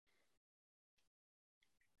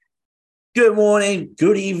Good morning,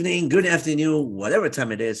 good evening, good afternoon, whatever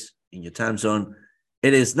time it is in your time zone.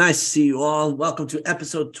 It is nice to see you all. Welcome to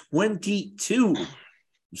episode 22,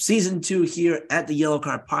 season 2 here at the Yellow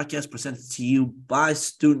Card Podcast, presented to you by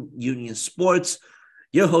Student Union Sports.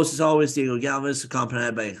 Your host, is always, Diego Galvez,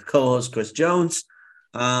 accompanied by co-host Chris Jones.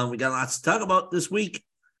 We got lots to talk about this week.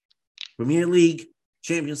 Premier League,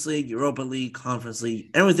 Champions League, Europa League, Conference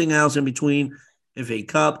League, everything else in between, FA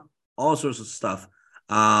Cup, all sorts of stuff.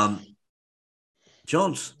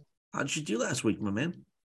 Jones, how did you do last week, my man?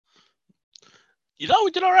 We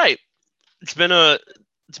did all right. It's been an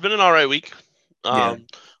all right week. Yeah.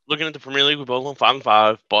 Looking at the Premier League, we both won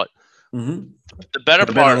 5-5. But Mm-hmm. the better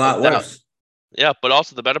Could have been a part of lot that, worse. yeah. But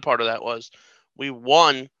also the better part of that was we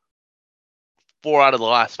won 4 out of the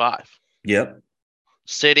last 5. Yep.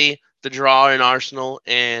 City, the draw in Arsenal,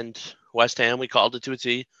 and West Ham. We called it to a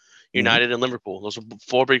T. Mm-hmm. United and Liverpool. Those were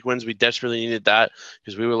 4 big wins. We desperately needed that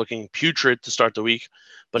because we were looking putrid to start the week.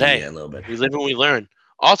 But hey, Yeah, a little bit. we live and we learn.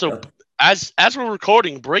 Also, Yep. as we're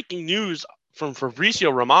recording, breaking news from Fabrizio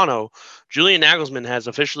Romano, Julian Nagelsmann has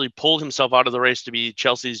officially pulled himself out of the race to be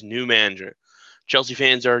Chelsea's new manager. Chelsea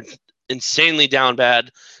fans are insanely down bad.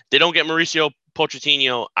 They don't get Mauricio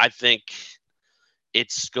Pochettino. I think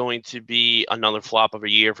it's going to be another flop of a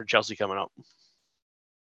year for Chelsea coming up.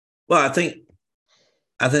 Well, I think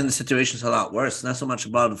the situation's a lot worse. Not so much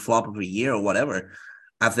about the flop of a year or whatever.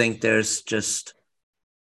 I think there's just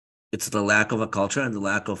it's the lack of a culture and the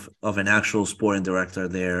lack of an actual sporting director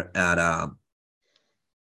there at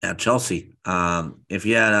Chelsea. If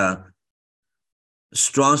you had a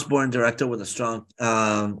strong sporting director with a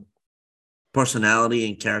strong personality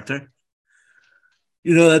and character,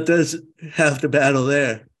 that does half the battle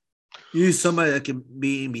there. You need somebody that can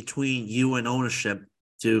be in between you and ownership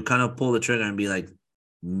to kind of pull the trigger and be like,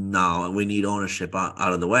 no, we need ownership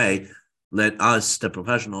out of the way. Let us, the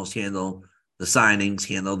professionals, handle the signings,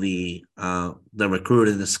 handle the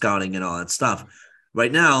recruiting, the scouting, and all that stuff.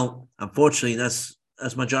 Right now, unfortunately, that's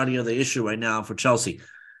majority of the issue right now for Chelsea.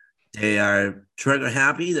 They are trigger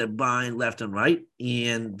happy. They're buying left and right,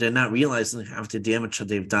 and they're not realizing half the damage that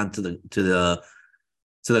they've done to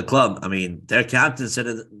the club. I mean, their captain said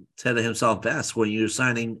it himself best: when you're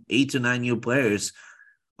signing 8 to 9 new players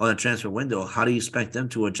on a transfer window, how do you expect them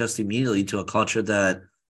to adjust immediately to a culture that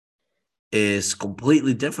is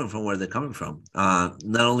completely different from where they're coming from? Not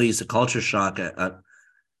only is the culture shock a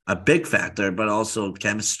big factor, but also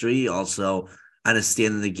chemistry, also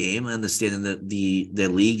understanding the game, understanding the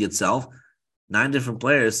league itself. 9 different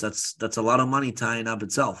players, that's a lot of money tying up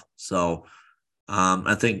itself. So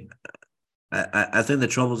I think I think the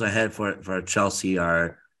troubles ahead for Chelsea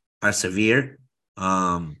are severe,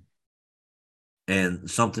 and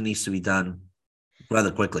something needs to be done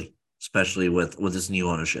rather quickly, especially with this new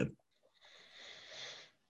ownership.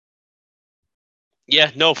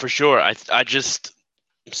 Yeah, no, for sure. I just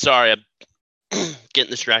sorry, I'm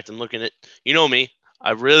getting distracted. I'm looking at me.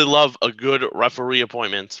 I really love a good referee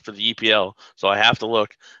appointment for the EPL, so I have to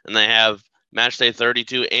look, and they have match day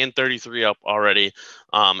 32 and 33 up already.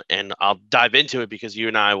 And I'll dive into it because you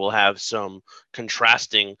and I will have some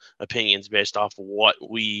contrasting opinions based off what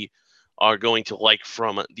we are going to like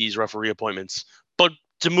from these referee appointments. But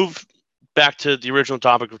to move back to the original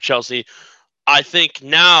topic of Chelsea, I think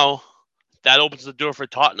now that opens the door for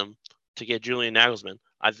Tottenham to get Julian Nagelsmann.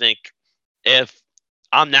 I think if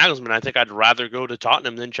I'm Nagelsmann, I think I'd rather go to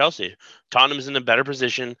Tottenham than Chelsea. Tottenham is in a better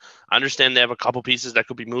position. I understand they have a couple pieces that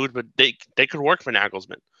could be moved, but they could work for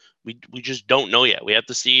Nagelsmann. We just don't know yet. We have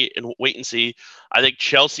to see and wait and see. I think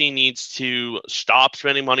Chelsea needs to stop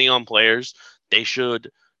spending money on players. They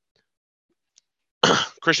should.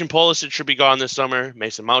 Christian Pulisic should be gone this summer.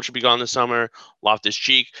 Mason Mount should be gone this summer. Loftus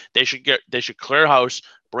Cheek. They should clear house,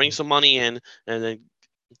 bring some money in, and then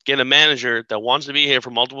get a manager that wants to be here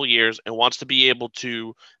for multiple years and wants to be able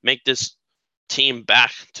to make this team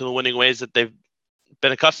back to the winning ways that they've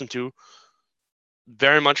been accustomed to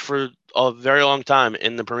very much for a very long time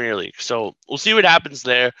in the Premier League. So we'll see what happens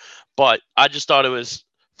there. But I just thought it was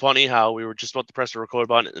funny how we were just about to press the record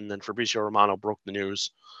button and then Fabrizio Romano broke the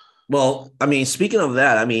news. Well, I mean, speaking of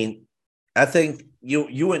that, I mean, I think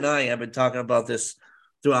you and I have been talking about this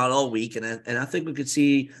throughout all week, and I think we could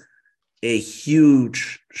see a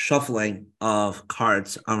huge shuffling of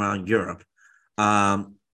cards around Europe.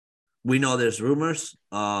 Um, we know there's rumors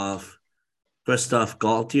of Christoph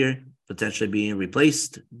Galtier potentially being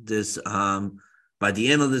replaced this by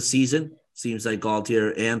the end of the season. Seems like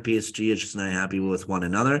Galtier and PSG are just not happy with one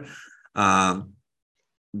another. Um,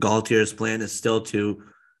 Galtier's plan is still to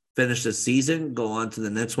finish the season, go on to the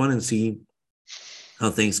next one, and see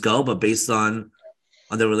how things go. But based on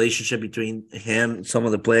on the relationship between him, some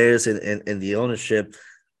of the players, and the ownership,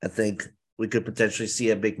 I think we could potentially see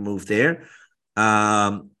a big move there.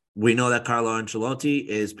 We know that Carlo Ancelotti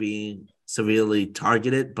is being severely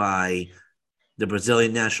targeted by the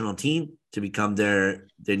Brazilian national team to become their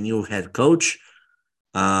new head coach.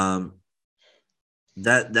 That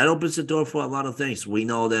opens the door for a lot of things. We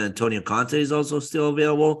know that Antonio Conte is also still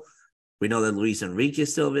available. We know that Luis Enrique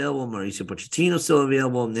is still available. Mauricio Pochettino is still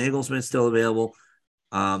available. Nagelsmann is still available.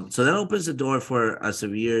 So that opens the door for a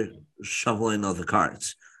severe shuffling of the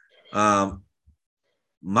cards.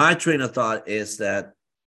 My train of thought is that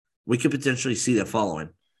we could potentially see the following.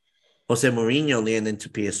 Jose Mourinho land into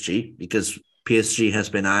PSG because PSG has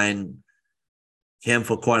been eyeing him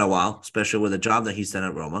for quite a while, especially with the job that he's done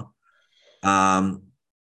at Roma.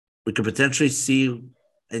 We could potentially see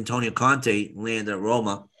Antonio Conte land at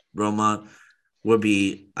Roma. Roma would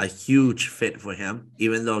be a huge fit for him,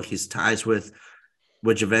 even though his ties with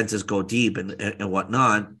Juventus go deep and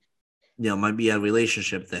whatnot. Might be a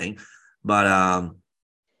relationship thing, but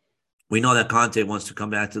we know that Conte wants to come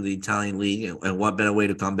back to the Italian league, and what better way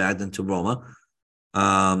to come back than to Roma?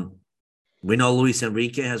 We know Luis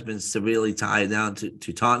Enrique has been severely tied down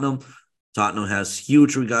to Tottenham. Tottenham has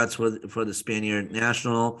huge regards for the Spaniard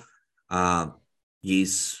national.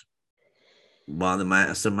 He's one of the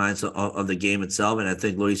masterminds of the game itself, and I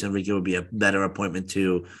think Luis Enrique would be a better appointment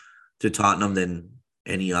to Tottenham than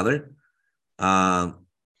any other. I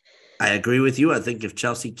agree with you. I think if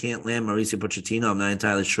Chelsea can't land Mauricio Pochettino, I'm not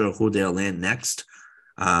entirely sure who they'll land next.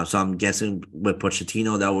 So I'm guessing with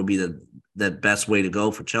Pochettino, that would be the best way to go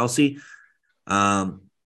for Chelsea. And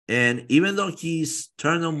even though he's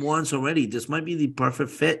turned them once already, this might be the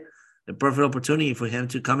perfect fit, the perfect opportunity for him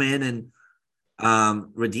to come in and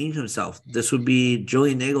redeem himself. This would be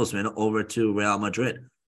Julian Nagelsmann over to Real Madrid.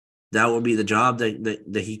 That would be the job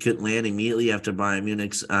that he could land immediately after Bayern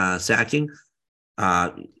Munich's sacking.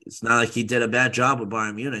 It's not like he did a bad job with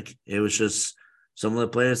Bayern Munich. It was just some of the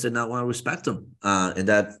players did not want to respect him, and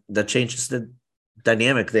that changes the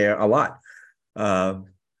dynamic there a lot. I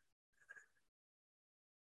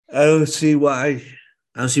don't see why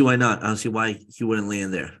not. I don't see why he wouldn't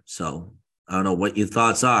land there. So I don't know what your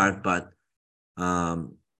thoughts are, but that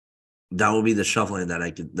would be the shuffling that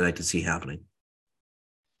I could see happening.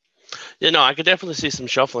 Yeah, no, I could definitely see some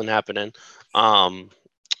shuffling happening.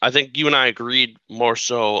 I think you and I agreed more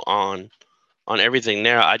so on everything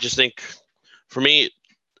there. I just think, for me,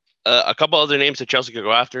 a couple other names that Chelsea could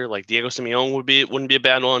go after, like Diego Simeone, wouldn't be a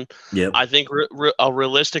bad one. Yep. I think a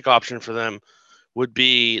realistic option for them would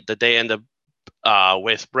be that they end up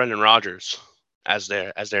with Brendan Rodgers as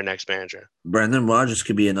their next manager. Brendan Rodgers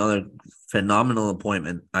could be another phenomenal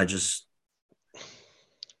appointment. It's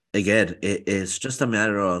just a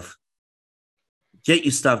matter of get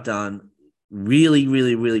your stuff done, really,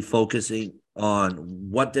 really, really focusing on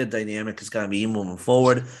what their dynamic is going to be moving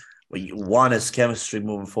forward, what you want as chemistry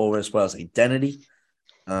moving forward, as well as identity,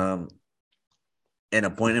 and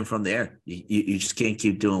appointing from there. You just can't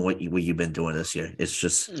keep doing what you've been doing this year. It's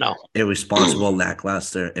just irresponsible,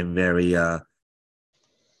 lackluster, and very,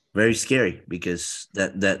 very scary because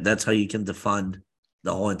that's how you can defund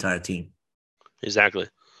the whole entire team. Exactly.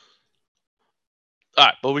 All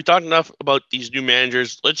right, but we talked enough about these new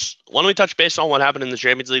managers. Why don't we touch base on what happened in the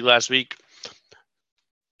Champions League last week?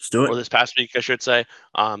 Let's do it. Or this past week, I should say.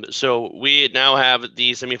 So we now have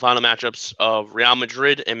the semifinal matchups of Real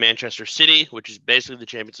Madrid and Manchester City, which is basically the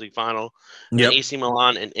Champions League final, and AC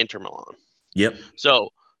Milan and Inter Milan. Yep.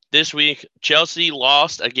 So this week, Chelsea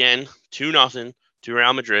lost again 2-0 to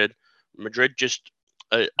Real Madrid. Madrid just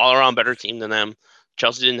an all-around better team than them.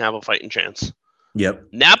 Chelsea didn't have a fighting chance. Yep.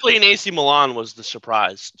 Napoli and AC Milan was the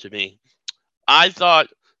surprise to me. I thought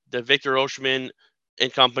that Victor Osimhen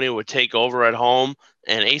and company would take over at home,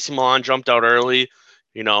 and AC Milan jumped out early.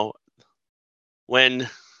 When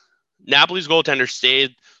Napoli's goaltender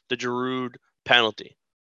saved the Giroud penalty,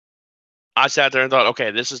 I sat there and thought,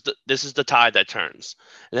 okay, this is the tide that turns.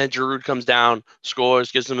 And then Giroud comes down,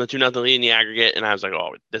 scores, gives them a 2-0 lead in the aggregate, and I was like,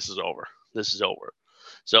 oh, this is over. This is over.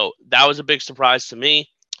 So that was a big surprise to me.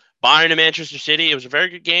 Bayern and Manchester City, it was a very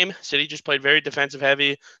good game. City just played very defensive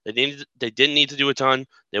heavy. They didn't need to do a ton.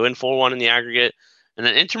 They win 4-1 in the aggregate. And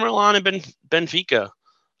then Inter Milan and Benfica.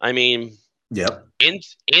 I mean, yep.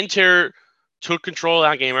 Inter took control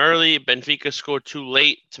of that game early. Benfica scored too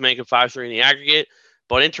late to make it 5-3 in the aggregate.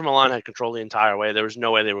 But Inter Milan had control the entire way. There was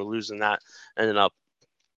no way they were losing that. Ended up.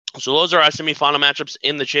 So those are our semifinal matchups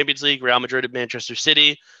in the Champions League: Real Madrid and Manchester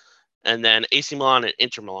City, and then AC Milan and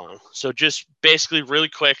Inter Milan. So just basically really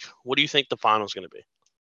quick, what do you think the final is going to be?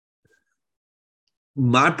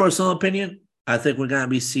 My personal opinion, I think we're going to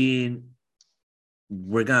be seeing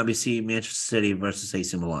we're gonna be seeing Manchester City versus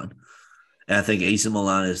AC Milan. And I think AC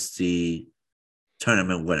Milan is the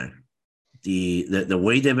tournament winner. The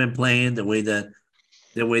way they've been playing, the way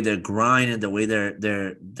they're grinding, the way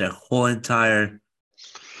their whole entire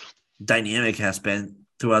dynamic has been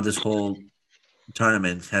throughout this whole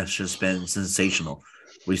tournament has just been sensational.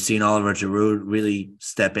 We've seen Oliver Giroud really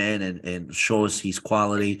step in and show us his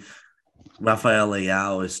quality. Rafael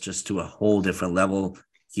Leao is just to a whole different level.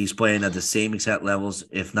 He's playing at the same exact levels,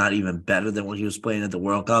 if not even better than what he was playing at the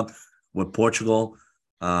World Cup with Portugal.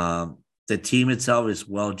 The team itself is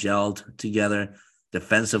well gelled together.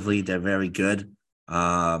 Defensively, they're very good.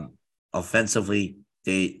 Offensively,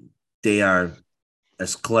 they are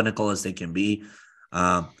as clinical as they can be.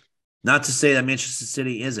 Not to say that Manchester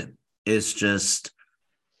City isn't. It's just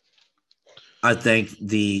I think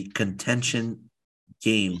the contention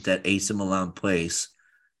game that AC Milan plays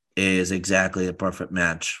is exactly the perfect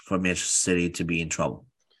match for Manchester City to be in trouble.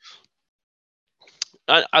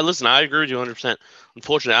 I listen. I agree with you 100%.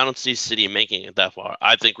 Unfortunately, I don't see City making it that far.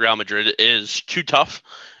 I think Real Madrid is too tough,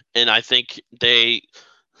 and I think they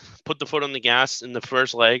put the foot on the gas in the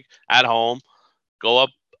first leg at home. Go up.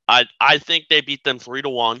 I think they beat them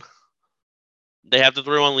 3-1. They have the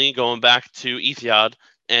 3-1 lead going back to Etihad,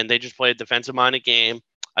 and they just play a defensive-minded game.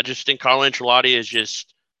 I just think Carlo Ancelotti is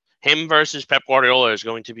just him versus Pep Guardiola is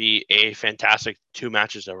going to be a fantastic 2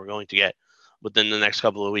 matches that we're going to get within the next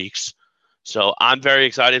couple of weeks. So I'm very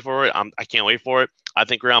excited for it. I can't wait for it. I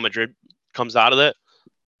think Real Madrid comes out of it,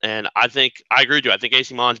 and I agree with you. I think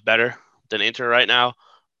AC Milan's better than Inter right now.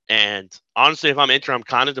 And honestly, if I'm Inter, I'm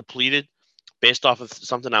kind of depleted based off of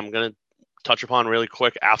something I'm going to touch upon really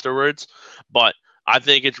quick afterwards. But I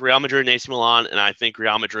think it's Real Madrid and AC Milan, and I think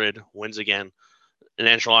Real Madrid wins again. And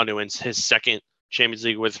Ancelotti wins his second Champions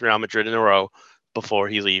League with Real Madrid in a row before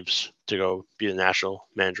he leaves to go be the national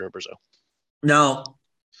manager of Brazil. Now,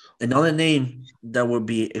 another name that would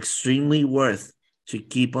be extremely worth to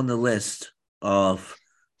keep on the list of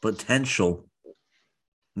potential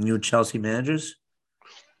new Chelsea managers.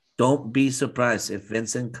 Don't be surprised if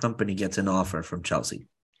Vincent Kompany gets an offer from Chelsea.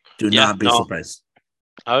 Do not be surprised.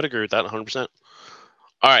 I would agree with that 100%.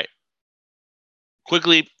 All right.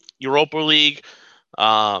 Quickly, Europa League.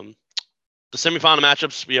 The semifinal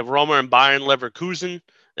matchups, we have Roma and Bayern Leverkusen,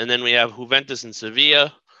 and then we have Juventus and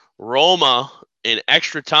Sevilla. Roma, in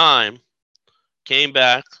extra time, came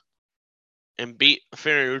back and beat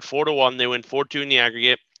Feyenoord 4-1. They win 4-2 in the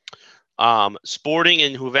aggregate. Sporting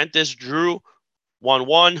and Juventus drew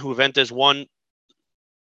 1-1. Juventus won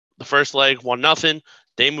the first leg 1-0.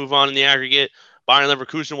 They move on in the aggregate. Bayern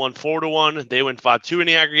Leverkusen won 4-1. They win 5-2 in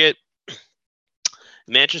the aggregate.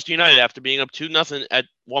 Manchester United, after being up 2-0 at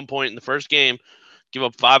one point in the first game, give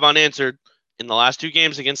up 5 unanswered in the last 2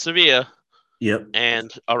 games against Sevilla. Yep.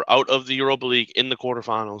 And are out of the Europa League in the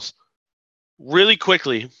quarterfinals. Really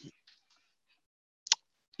quickly,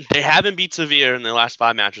 they haven't beat Sevilla in their last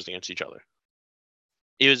 5 matches against each other.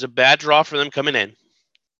 It was a bad draw for them coming in.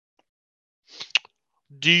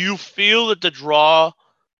 Do you feel that the draw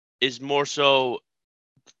is more so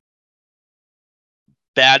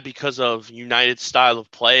bad because of United's style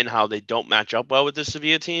of play and how they don't match up well with the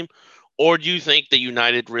Sevilla team? Or do you think that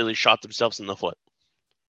United really shot themselves in the foot?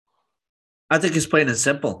 I think it's plain and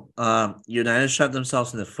simple. United shot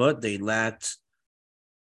themselves in the foot. They lacked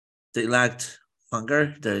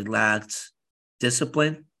hunger. They lacked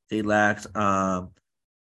discipline. They lacked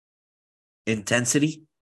intensity,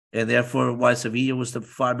 and therefore why Sevilla was the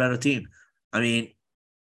far better team. I mean,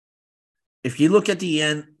 if you look at the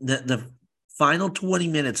end, the final 20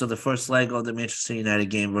 minutes of the first leg of the Manchester United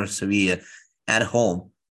game versus Sevilla at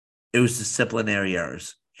home, it was disciplinary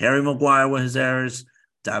errors. Harry Maguire with his errors,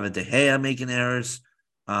 David De Gea making errors,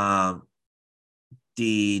 the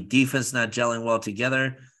defense not gelling well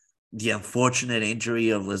together. The unfortunate injury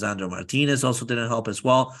of Lisandro Martinez also didn't help as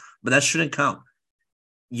well, but that shouldn't count.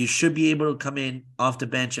 You should be able to come in off the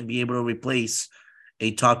bench and be able to replace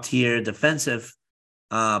a top-tier defensive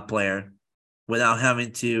player without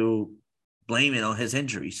having to blame it on his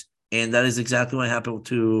injuries. And that is exactly what happened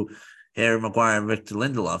to Harry Maguire and Victor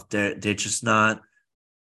Lindelof. They're just not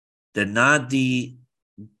 – they're not the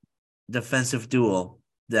defensive duo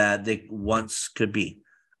that they once could be.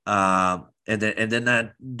 And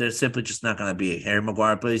they're simply just not going to be. Harry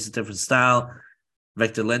Maguire plays a different style.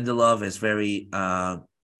 Victor Lindelof is very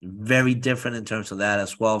different in terms of that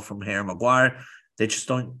as well from Harry Maguire. They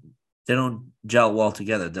don't gel well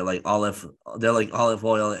together. They're like olive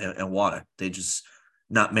oil and water. They just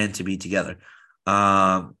not meant to be together.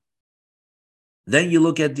 Then you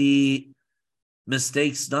look at the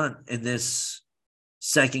mistakes done in this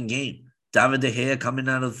second game. David De Gea coming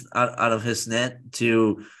out of his net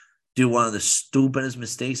to do one of the stupidest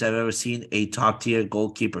mistakes I've ever seen a top tier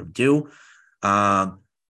goalkeeper do.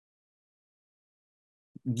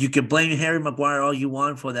 You can blame Harry Maguire all you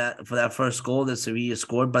want for that first goal that Sevilla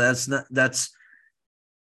scored, but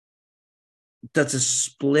that's a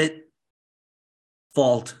split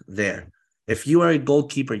fault there. If you are a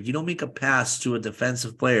goalkeeper, you don't make a pass to a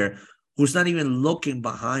defensive player who's not even looking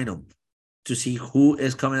behind him to see who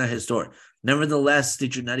is coming at his door. Nevertheless,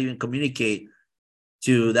 did you not even communicate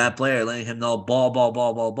to that player, letting him know ball,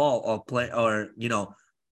 or play,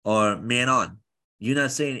 or man on? You're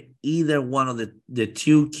not saying either one of the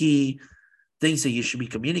two key things that you should be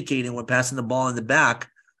communicating when passing the ball in the back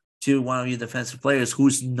to one of your defensive players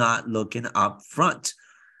who's not looking up front.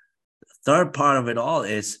 The third part of it all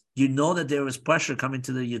is you know that there was pressure coming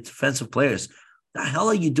to your defensive players. The hell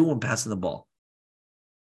are you doing passing the ball?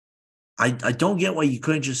 I don't get why you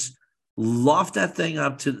couldn't just loft that thing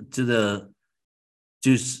up to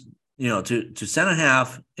center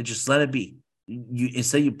half and just let it be.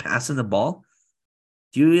 Instead you passing the ball.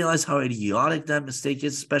 Do you realize how idiotic that mistake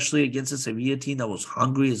is, especially against a Sevilla team that was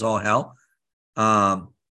hungry as all hell? And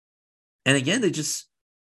again,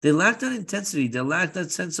 they lacked that intensity. They lacked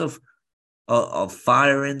that sense of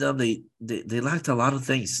fire in them. They lacked a lot of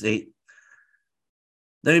things. Let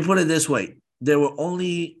me put it this way: there were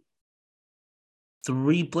only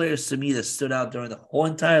 3 players to me that stood out during the whole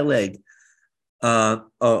entire leg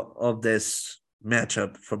of this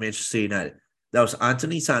matchup for Manchester United. That was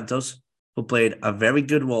Anthony Santos, who played a very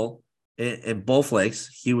good role in both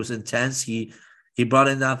legs. He was intense. He brought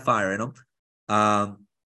in that fire in him.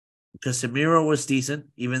 Casemiro was decent,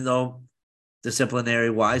 even though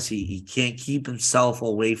disciplinary-wise, he can't keep himself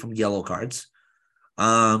away from yellow cards.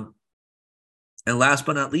 And last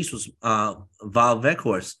but not least was Val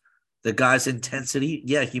Weghorst. The guy's intensity,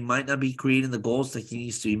 yeah, he might not be creating the goals that he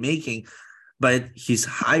needs to be making, but his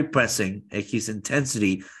high pressing and his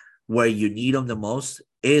intensity where you need him the most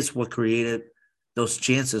is what created those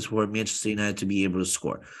chances for Manchester United to be able to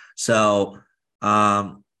score. So,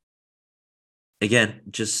 again,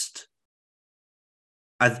 just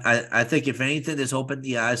I think if anything, this opened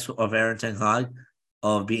the eyes of Aaron Ten Hag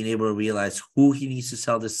of being able to realize who he needs to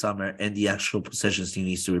sell this summer and the actual positions he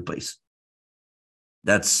needs to replace.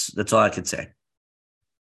 That's all I can say.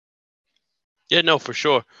 Yeah, no, for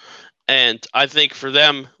sure. And I think for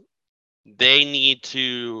them, they need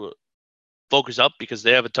to focus up because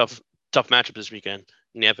they have a tough matchup this weekend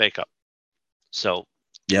in the FA Cup. So,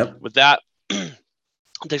 yep. With that,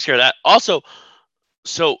 takes care of that. Also,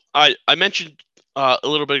 so I mentioned a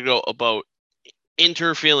little bit ago about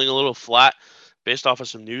Inter feeling a little flat based off of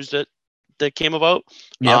some news that came about.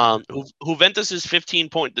 Yep. Juventus's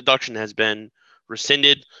 15-point deduction has been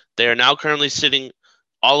rescinded. They are now currently sitting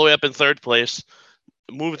all the way up in third place.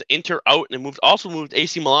 Moved Inter out and also moved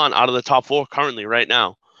AC Milan out of the top 4 currently right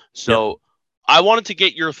now. So yep. I wanted to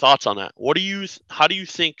get your thoughts on that. How do you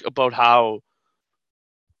think about how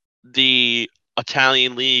the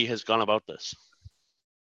Italian league has gone about this?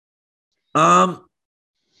 I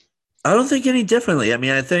don't think any differently. I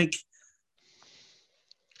mean, I think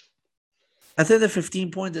the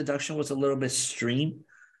 15-point deduction was a little bit extreme.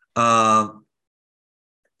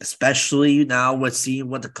 Especially now with seeing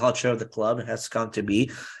what the culture of the club has come to be.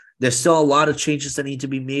 There's still a lot of changes that need to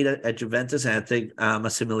be made at Juventus, and I think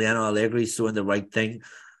Massimiliano Allegri is doing the right thing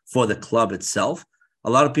for the club itself. A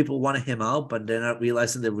lot of people wanted him out, but they're not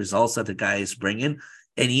realizing the results that the guy is bringing.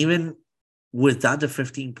 And even without the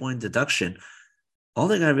 15-point deduction, all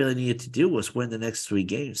the guy really needed to do was win the next 3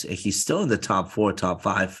 games, and he's still in the top 4, top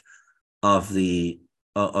 5 of the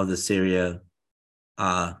Serie A,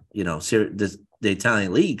 the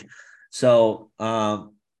Italian league. So,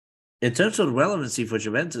 in terms of relevancy for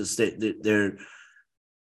Juventus, they're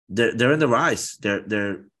in the rise.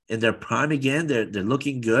 They're in their prime again. They're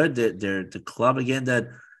looking good. They're the club again that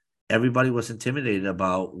everybody was intimidated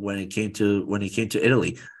about when it came to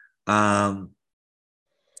Italy. In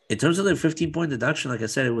terms of the 15-point deduction, like I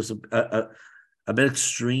said, it was a bit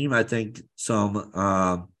extreme. I think some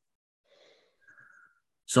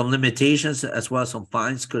limitations as well as some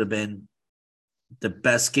fines could have been the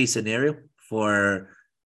best case scenario for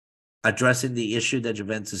addressing the issue that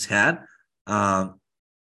Juventus had. And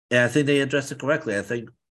I think they addressed it correctly. I think,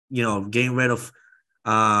 getting rid of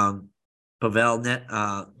Pavel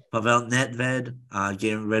Nedved,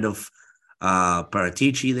 getting rid of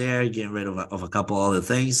Paratici there, getting rid of a couple other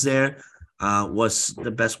things there was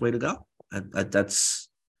the best way to go. And that's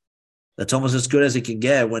almost as good as it can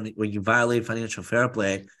get when you violate financial fair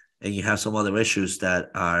play and you have some other issues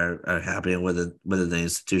that are happening within the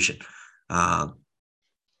institution.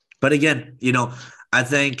 But again, I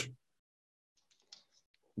think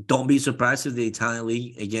don't be surprised if the Italian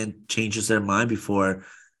league again changes their mind before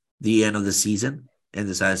the end of the season and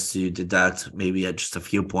decides to deduct maybe just a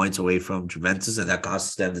few points away from Juventus, and that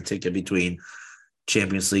costs them the ticket between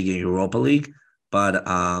Champions League and Europa League. But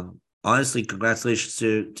honestly, congratulations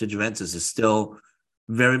to Juventus. It's still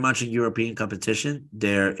very much in European competition.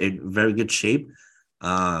 They're in very good shape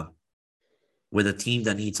with a team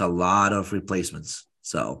that needs a lot of replacements.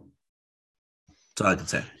 So that's all I can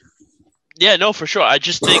say. Yeah, no, for sure. I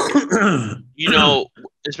just think,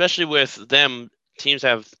 especially with them, teams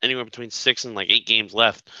have anywhere between 6 and 8 games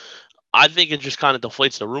left. I think it just kind of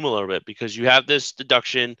deflates the room a little bit because you have this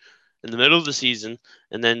deduction in the middle of the season,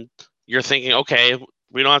 and then you're thinking, okay,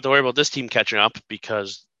 we don't have to worry about this team catching up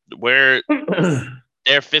because they're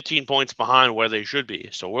 15 points behind where they should be.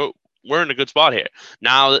 So we're in a good spot here.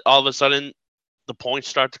 Now, all of a sudden, the points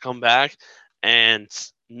start to come back, and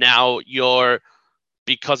now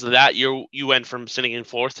because of that, you went from sitting in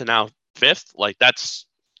 4th to now 5th. That's,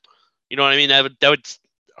 you know what I mean? That would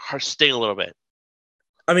sting a little bit.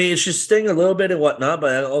 I mean, it should sting a little bit and whatnot,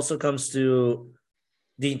 but it also comes to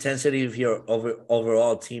the intensity of your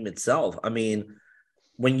overall team itself. I mean,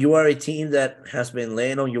 when you are a team that has been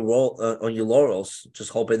laying on your laurels, just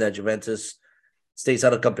hoping that Juventus stays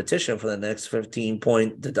out of competition for the next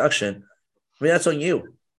 15-point deduction, I mean, that's on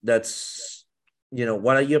you. That's,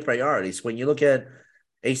 what are your priorities? When you look at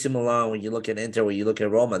AC Milan, when you look at Inter, when you look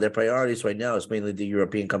at Roma, their priorities right now is mainly the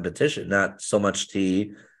European competition, not so much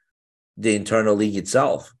the internal league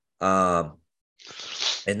itself. And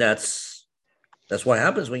that's what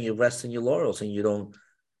happens when you rest in your laurels and you don't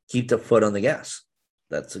keep the foot on the gas.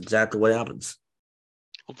 That's exactly what happens.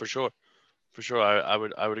 Oh, for sure. I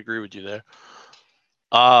would agree with you there.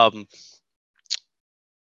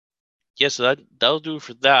 Yeah, so that'll do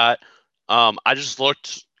for that. I just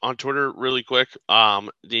looked on Twitter really quick.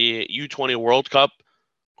 The U20 World Cup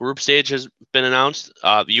group stage has been announced.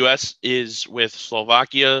 The U.S. is with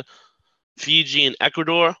Slovakia, Fiji, and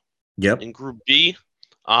Ecuador. Yep. In Group B.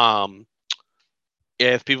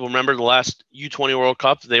 If people remember the last U20 World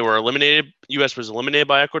Cup, they were eliminated. U.S. was eliminated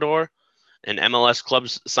by Ecuador, and MLS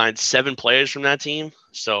clubs signed 7 players from that team.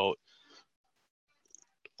 So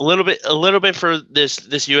a little bit for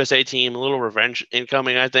this USA team, a little revenge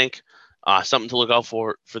incoming, I think. Something to look out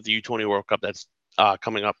for the U20 World Cup that's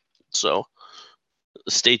coming up. So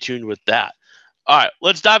stay tuned with that. All right,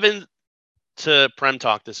 let's dive into Prem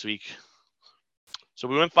Talk this week. So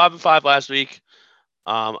we went 5-5 last week.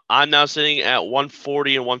 I'm now sitting at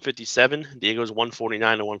 140 and 157. Diego's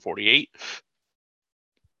 149 and 148.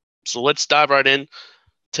 So let's dive right in.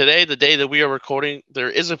 Today, the day that we are recording, there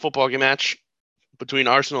is a football game match between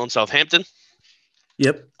Arsenal and Southampton.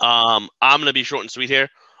 Yep. I'm going to be short and sweet here.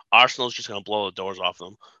 Arsenal's just going to blow the doors off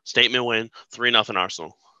them. Statement win, 3-0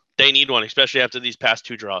 Arsenal. They need one, especially after these past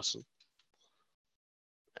 2 draws.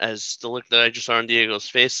 As the look that I just saw on Diego's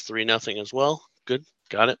face, 3-0 as well. Good,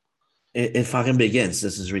 got it. It fucking begins.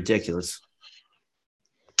 This is ridiculous.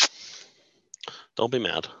 Don't be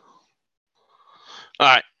mad. All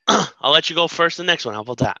right. I'll let you go first the next one. How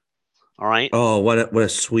about that? All right. Oh, what a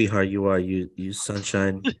sweetheart you are. You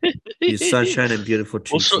sunshine. You sunshine and beautiful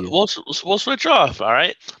cheeks. We'll switch off. All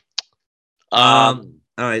right. All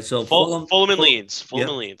right. So Fulham and Leeds. Fulham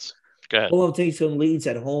and Leeds. Go ahead. Fulham takes some Leeds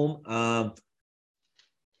at home.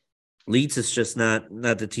 Leeds is just not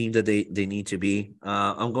the team that they need to be.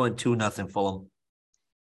 I'm going 2-0 Fulham.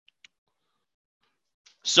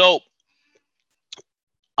 So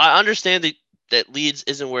I understand that Leeds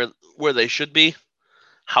isn't where they should be.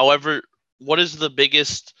 However, what is the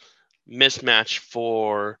biggest mismatch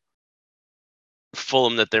for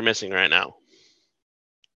Fulham that they're missing right now?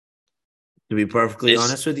 To be perfectly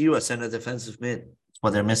honest with you, a center defensive mid. That's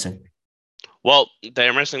what they're missing. Well,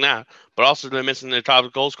 they're missing that, but also they're missing their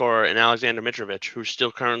top goal scorer in Alexander Mitrovic, who's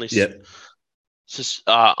still currently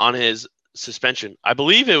on his suspension. I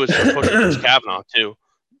believe it was for pushing Chris Kavanagh too,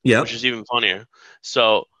 which is even funnier.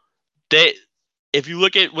 So if you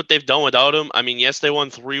look at what they've done without him, I mean, yes, they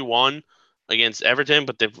won 3-1 against Everton,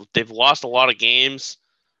 but they've lost a lot of games.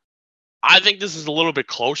 I think this is a little bit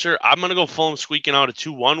closer. I'm gonna go Fulham squeaking out a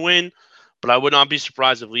 2-1 win, but I would not be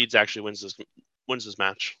surprised if Leeds actually wins this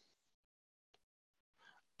match.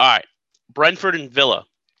 All right, Brentford and Villa.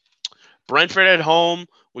 Brentford at home.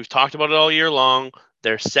 We've talked about it all year long.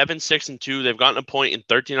 They're 7-6-2. They've gotten a point in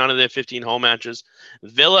 13 out of their 15 home matches.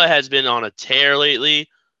 Villa has been on a tear lately.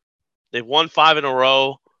 They've won 5 in a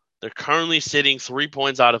row. They're currently sitting 3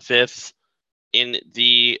 points out of 5th in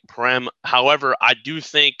the Prem. However, I do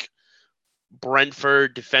think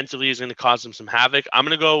Brentford defensively is going to cause them some havoc. I'm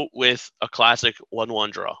going to go with a classic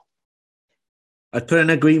 1-1 draw. I couldn't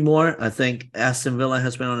agree more. I think Aston Villa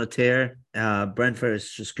has been on a tear. Brentford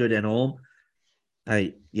is just good at home.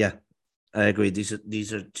 Yeah, I agree.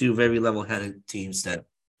 These are two very level-headed teams that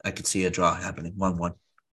I could see a draw happening. 1-1.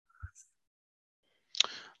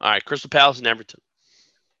 All right, Crystal Palace and Everton.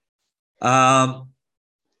 Um,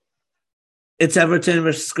 it's Everton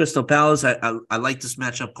versus Crystal Palace. I like this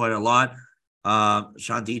matchup quite a lot.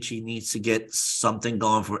 Sean Dyche needs to get something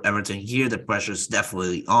going for Everton here. The pressure is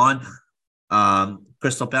definitely on.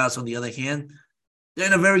 Crystal Palace, on the other hand, they're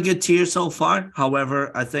in a very good tier so far.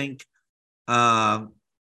 However, I think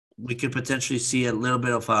we could potentially see a little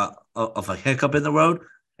bit of a hiccup in the road.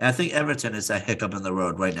 And I think Everton is a hiccup in the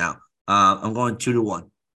road right now. I'm going 2-1,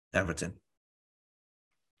 Everton.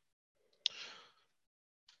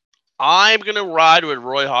 I'm gonna ride with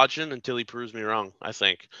Roy Hodgson until he proves me wrong. I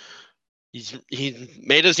think he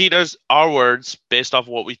made us eat our words based off of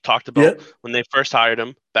what we talked about when they first hired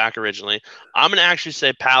him back originally. I'm gonna actually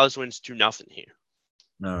say Palace wins 2-0 here.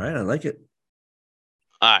 All right, I like it.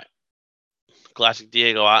 All right, classic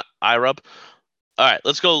Diego Irub. All right,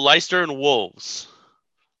 let's go Leicester and Wolves.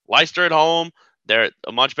 Leicester at home, they're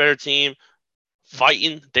a much better team.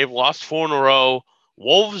 Fighting, they've lost 4 in a row.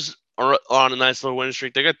 Wolves are on a nice little winning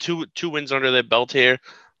streak. They got two wins under their belt here.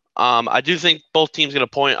 I do think both teams get a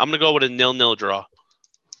point. I'm gonna go with a 0-0 draw.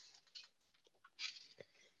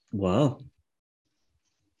 Wow.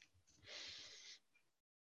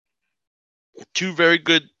 Two very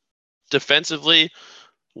good defensively.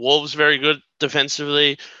 Wolves very good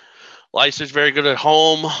defensively. Leicester's very good at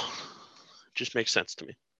home. Just makes sense to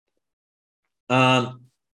me. I'm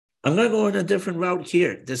going to go in a different route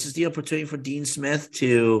here. This is the opportunity for Dean Smith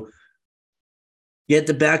to get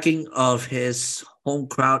the backing of his home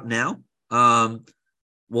crowd now.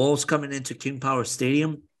 Wolves coming into King Power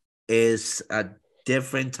Stadium is a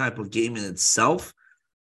different type of game in itself.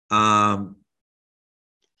 I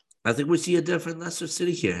think we see a different Leicester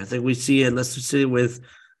City here. I think we see a Leicester City with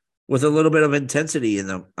a little bit of intensity in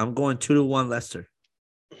them. I'm going 2-1 Leicester.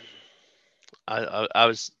 I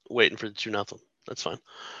was waiting for the 2-0. That's fine.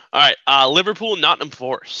 All right, Liverpool, Nottingham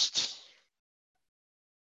Forest.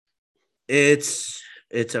 It's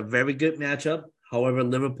a very good matchup. However,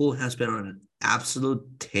 Liverpool has been on an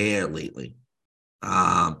absolute tear lately.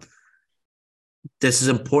 This is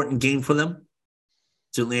an important game for them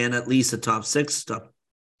to land at least the top 6,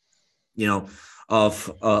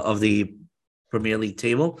 of the Premier League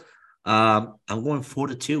table. I'm going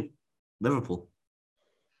 4-2, Liverpool.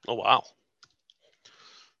 Oh wow.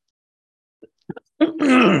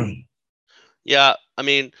 Yeah, I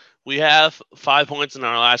mean, we have 5 points in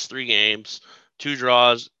our last 3 games, 2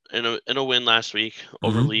 draws, and a win last week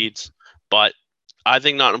over Leeds. But I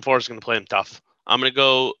think Nottingham Forest is going to play them tough. I'm going to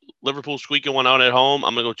go Liverpool squeaking one out at home.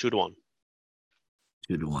 I'm going to go 2-1.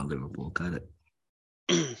 2-1 Liverpool. Got it.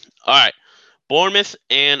 All right. Bournemouth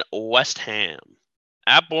and West Ham.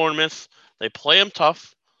 At Bournemouth, they play them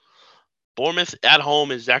tough. Bournemouth at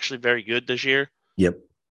home is actually very good this year. Yep.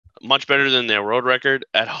 Much better than their road record.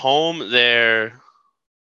 At home, they're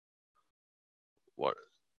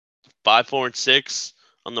 5-4-6.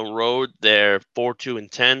 On the road, they're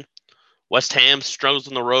 4-2-10. West Ham struggles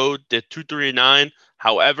on the road. They're 2-3-9.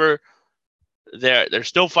 However, they're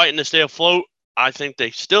still fighting to stay afloat. I think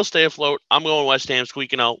they still stay afloat. I'm going West Ham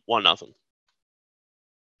squeaking out 1-0.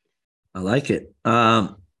 I like it. I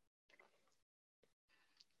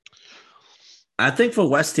think for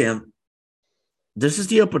West Ham, this is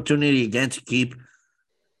the opportunity again to keep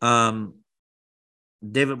David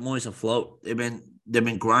Moyes afloat. They've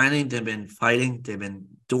been grinding, they've been fighting, they've been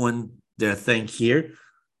doing their thing here.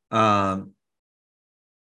 Bournemouth,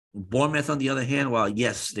 on the other hand, while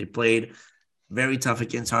yes, they played very tough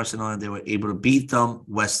against Arsenal and they were able to beat them,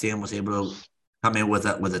 West Ham was able to come in with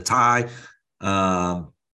a tie.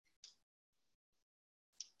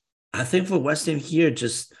 I think for West Ham here,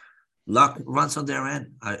 just luck runs on their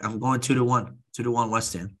end. I'm going 2-1. 2-1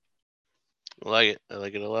 West Ham. I like it. I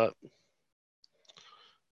like it a lot.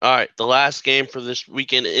 All right, the last game for this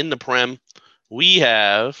weekend in the Prem, we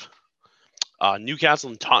have Newcastle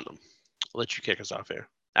and Tottenham. I'll let you kick us off here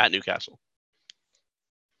at Newcastle.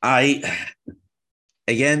 It's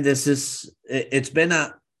been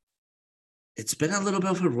a little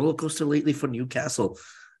bit of a roller coaster lately for Newcastle,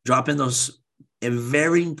 dropping those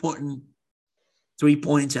very important 3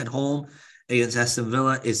 points at home against Aston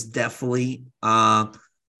Villa is definitely a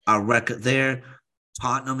record there.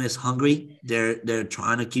 Tottenham is hungry. They're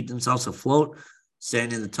trying to keep themselves afloat,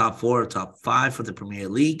 staying in the top 4 or top 5 for the Premier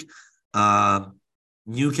League.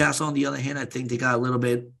 Newcastle, on the other hand, I think they got a little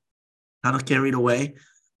bit kind of carried away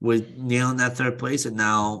with nailing that 3rd place and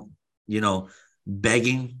now,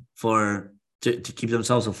 begging for to keep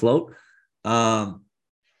themselves afloat. I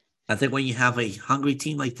think when you have a hungry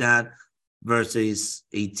team like that versus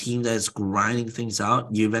a team that's grinding things out,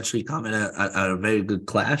 you eventually come in a very good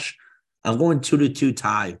clash. I'm going 2-2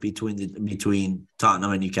 tie between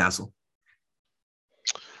Tottenham and Newcastle.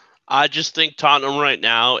 I just think Tottenham right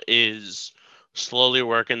now is slowly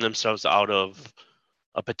working themselves out of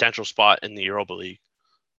a potential spot in the Europa League.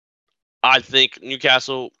 I think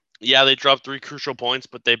Newcastle, yeah, they dropped 3 crucial points,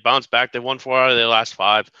 but they bounced back. They won 4 out of their last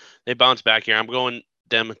 5. They bounced back here. I'm going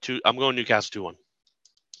Newcastle 2-1.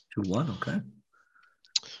 2-1, okay.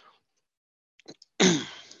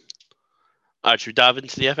 Should we dive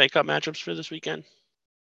into the FA Cup matchups for this weekend?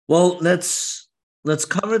 Well, let's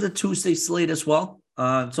cover the Tuesday slate as well.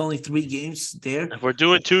 It's only 3 games there. If we're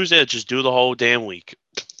doing Tuesday, just do the whole damn week.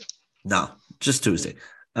 No, just Tuesday.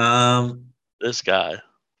 This guy.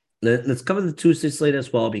 Let's cover the Tuesday slate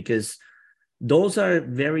as well, because those are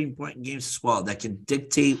very important games as well that can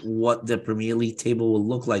dictate what the Premier League table will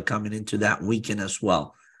look like coming into that weekend as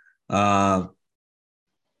well. I'll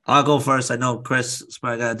go first. I know Chris is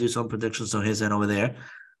probably got to do some predictions on his end over there.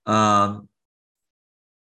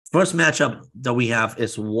 First matchup that we have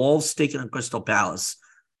is Wolves taking on Crystal Palace.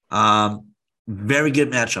 Very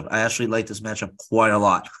good matchup. I actually like this matchup quite a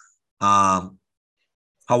lot.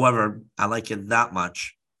 However, I like it that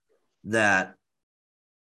much that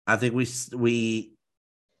I think we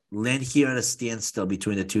land here at a standstill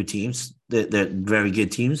between the two teams. They're very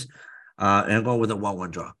good teams. And I'm going with a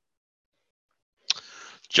 1-1 draw.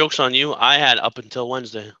 Joke's on you. I had up until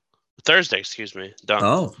Thursday, done.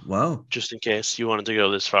 Oh, wow. Just in case you wanted to go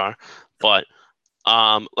this far. But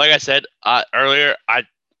like I said earlier, I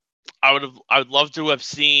would love to have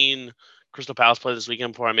seen Crystal Palace play this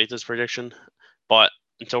weekend before I make this prediction. But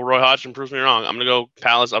until Roy Hodgson proves me wrong, I'm going to go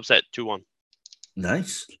Palace upset 2-1.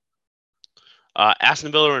 Nice.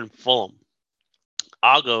 Aston Villa and Fulham.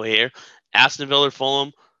 I'll go here. Aston Villa,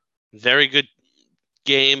 Fulham, very good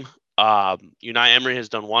game. Unai Emery has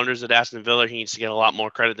done wonders at Aston Villa. He needs to get a lot more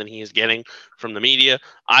credit than he is getting from the media.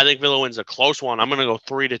 I think Villa wins a close one. I'm going to go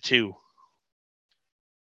 3-2.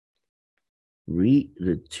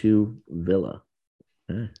 3-2 Villa.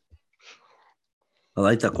 Okay. I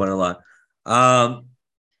like that quite a lot.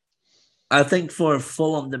 I think for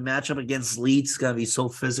Fulham, the matchup against Leeds is going to be so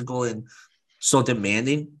physical and so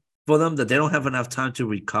demanding for them that they don't have enough time to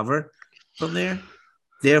recover from there.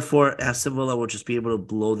 Therefore, Aston Villa will just be able to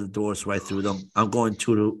blow the doors right through them. I'm going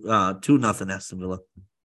 2-0 Aston Villa.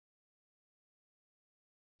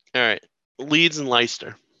 All right. Leeds and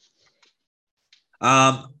Leicester.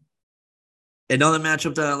 Another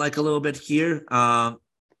matchup that I like a little bit here.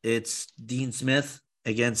 It's Dean Smith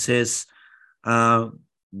against his one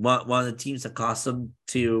of the teams that cost him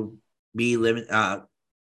to be living,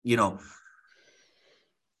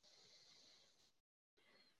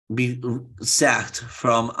 be sacked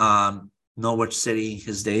from Norwich City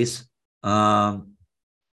his days. I'm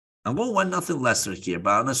going 1-0 Leicester here,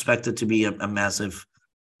 but I don't expect it to be a massive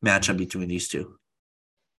matchup between these two.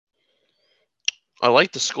 I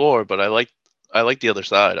like the score, but I like the other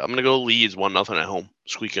side. I'm gonna go Leeds 1-0 at home,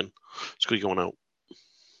 squeaking one out.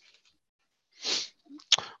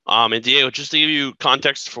 And Diego, just to give you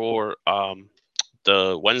context for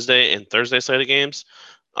the Wednesday and Thursday side of games,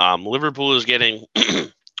 Liverpool is getting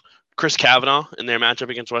Chris Kavanagh in their matchup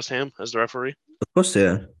against West Ham as the referee. Of course,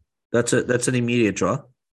 yeah. That's an immediate draw.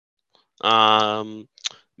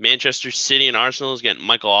 Manchester City and Arsenal is getting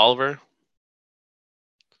Michael Oliver.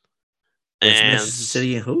 It's Manchester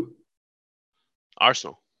City and who?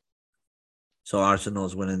 Arsenal. So Arsenal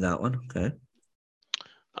is winning that one. Okay.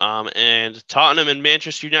 And Tottenham and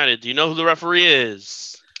Manchester United. Do you know who the referee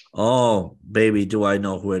is? Oh, baby, do I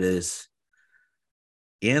know who it is?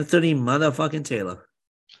 Anthony motherfucking Taylor.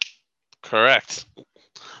 Correct.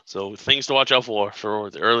 So things to watch out for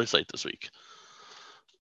the early slate this week.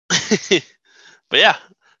 But yeah.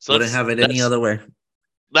 So wouldn't have it any other way.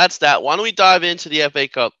 That's that. Why don't we dive into the FA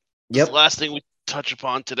Cup? Yep. The last thing we touch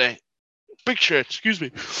upon today. Big shit, excuse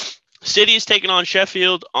me. City is taking on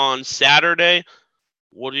Sheffield on Saturday.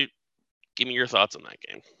 Give me your thoughts on that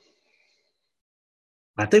game?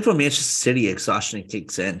 I think for Manchester City, exhaustion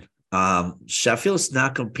kicks in. Sheffield's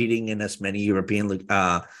not competing in as many European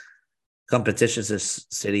competitions as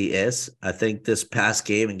City is. I think this past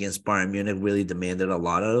game against Bayern Munich really demanded a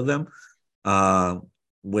lot out of them.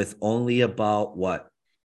 With only about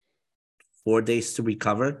 4 days to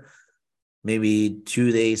recover, maybe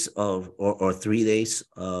 2 days or 3 days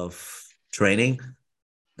of training.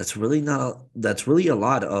 That's really a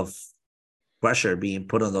lot of pressure being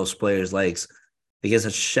put on those players' legs against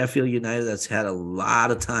a Sheffield United that's had a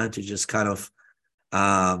lot of time to just kind of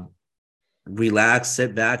relax,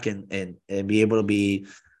 sit back, and be able to be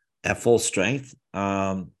at full strength,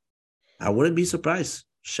 I wouldn't be surprised.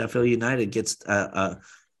 Sheffield United gets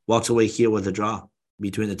walks away here with a draw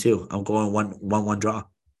between the two. I'm going 1-1 draw.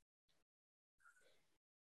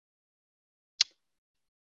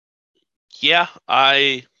 Yeah,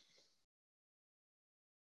 I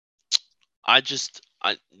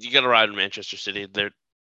you got to ride in Manchester City. They're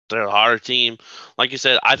a harder team. Like you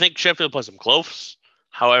said, I think Sheffield plays them close.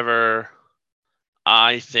 However,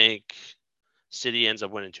 I think City ends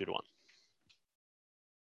up winning 2-1.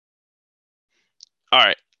 All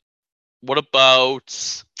right. What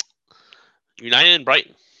about United and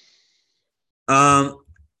Brighton?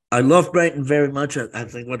 I love Brighton very much. I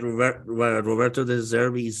think what Roberto De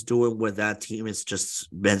Zerbi is doing with that team has just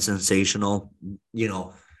been sensational. You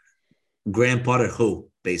know, Graham Potter, who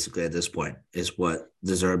basically at this point is what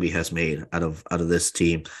De Zerbi has made out of this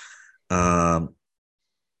team. Um,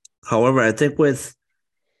 However, I think with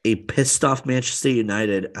a pissed off Manchester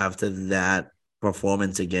United after that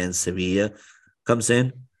performance against Sevilla comes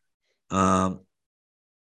in, um,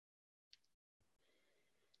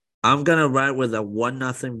 I'm gonna ride with a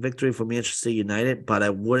 1-0 victory for Manchester United, but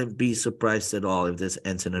I wouldn't be surprised at all if this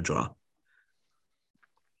ends in a draw.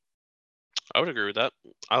 I would agree with that.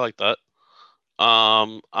 I like that.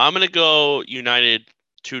 I'm gonna go United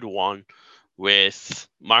 2-1 with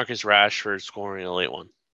Marcus Rashford scoring a late one.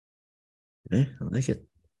 Okay, I like it.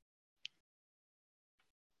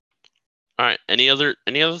 All right. Any other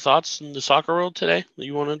thoughts in the soccer world today that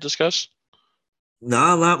you want to discuss?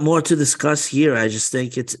 Not a lot more to discuss here. I just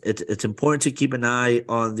think it's important to keep an eye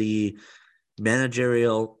on the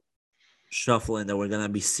managerial shuffling that we're gonna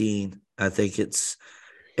be seeing. I think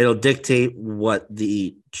it'll dictate what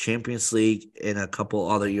the Champions League and a couple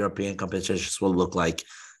other European competitions will look like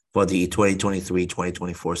for the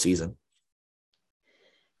 2023-2024 season.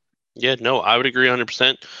 Yeah, no, I would agree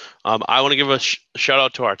 100%. I want to give a shout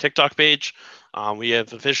out to our TikTok page. We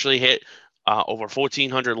have officially hit over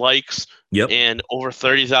 1,400 likes and over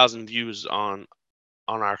 30,000 views on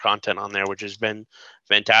our content on there, which has been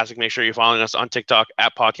fantastic. Make sure you're following us on TikTok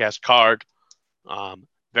at Podcast Card.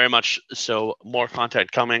 Very much so, more content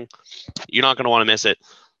coming. You're not going to want to miss it.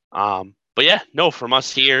 But yeah, no, from us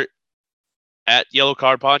here at Yellow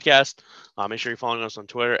Card Podcast. Make sure you're following us on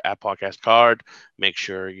Twitter at Podcast Card. Make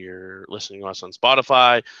sure you're listening to us on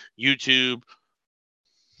Spotify, YouTube.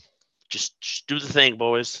 Just do the thing,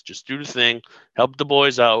 boys. Just do the thing. Help the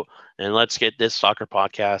boys out, and let's get this soccer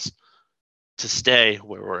podcast to stay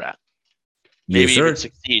where we're at. Maybe even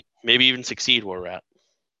succeed. Maybe even succeed where we're at.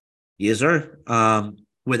 Yes, sir.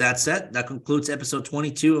 With that said, that concludes episode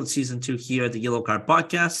 22 of season 2 here at the Yellow Card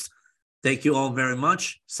Podcast. Thank you all very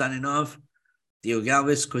much. Signing off, Diego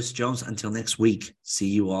Galvez, Chris Jones. Until next week. See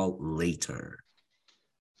you all later.